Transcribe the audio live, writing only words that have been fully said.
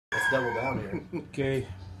double down here. Okay.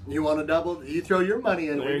 You want to double? You throw your money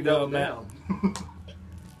in. There We you double go, Matt. down.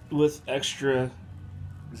 With extra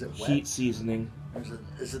Is it heat wet? seasoning. Or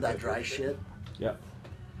is it that dry shit? Yep.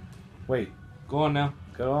 Wait, Go on now.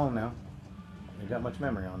 go on now. You got much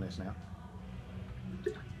memory on this now.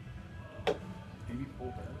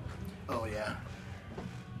 Oh yeah.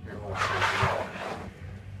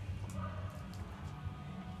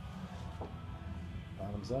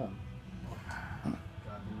 Bottoms up.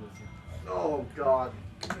 Oh God.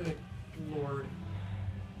 Good Lord.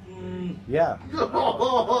 Yeah,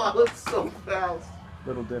 Oh, that's so fast.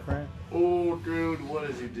 little different. Oh, dude, what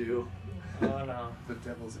does he do? Oh no. The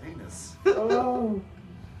devil's anus. Oh.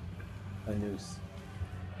 A noose.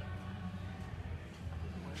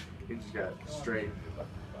 He just got straight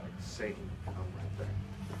Satan come right there.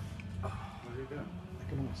 What are you doing? I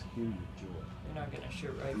can almost hear you, Joel. You're not gonna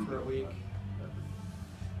shoot right for a week.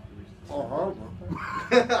 Oh, horrible.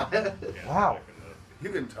 Wow, You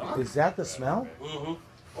can talk. is that the smell? Oh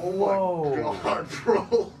Whoa. my God,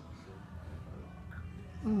 bro.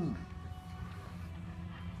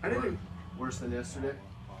 I didn't. Worse than yesterday.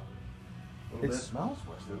 A little It bit. smells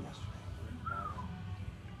worse than yesterday.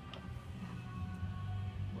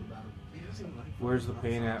 What about him? Where's the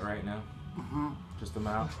pain at right now? Just the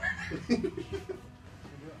mouth.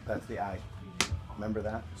 That's the eye. Remember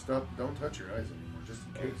that? Stop. Don't touch your eyes anymore, just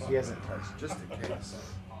in case. He hasn't touched. Just in case.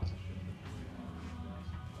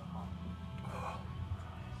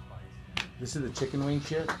 This is the chicken wing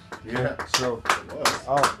shit? Yeah. So, It was.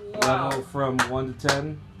 Oh, level from 1 to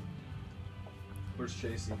 10. Where's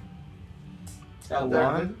Chasey? a there.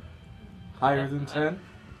 1? Higher than 10.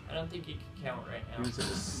 I don't think he can count right He now. was at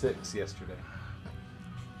a 6 yesterday.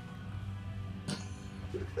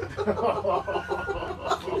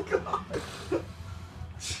 Oh God.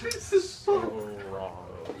 Jesus, so wrong.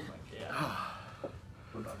 Yeah.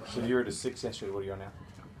 So you were at a 6 yesterday. What are you on now?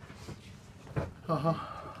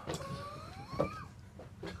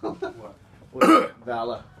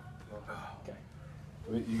 Vala.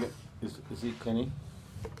 Wait, you get, is he Kenny?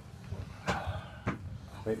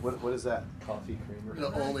 Wait, what is that? Coffee creamer?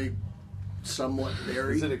 The only somewhat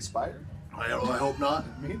berry. Is it expired? I hope not.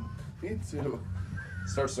 Me too.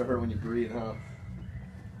 Starts to hurt when you breathe, huh?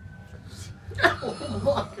 Oh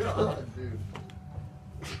my God, dude.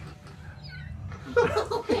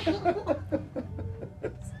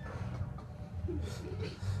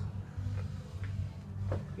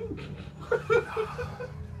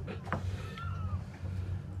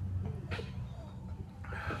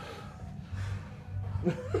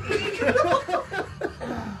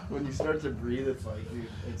 When you start to breathe, it's like, dude,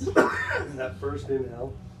 it's that first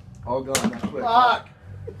inhale. All gone that quick. Fuck!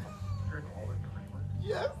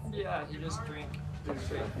 Yes! Yeah, you just drink.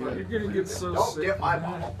 You're gonna get so Don't sick. get my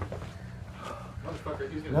bottle.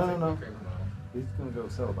 No. He's gonna go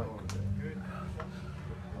sell a bike.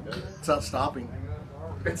 It's not stopping.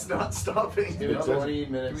 It's not stopping. Dude, it says- 20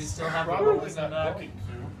 Do minutes. we still have the rolls in that?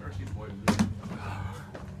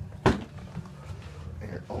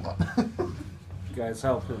 Here, hold on. You guys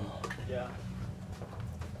help him. Yeah.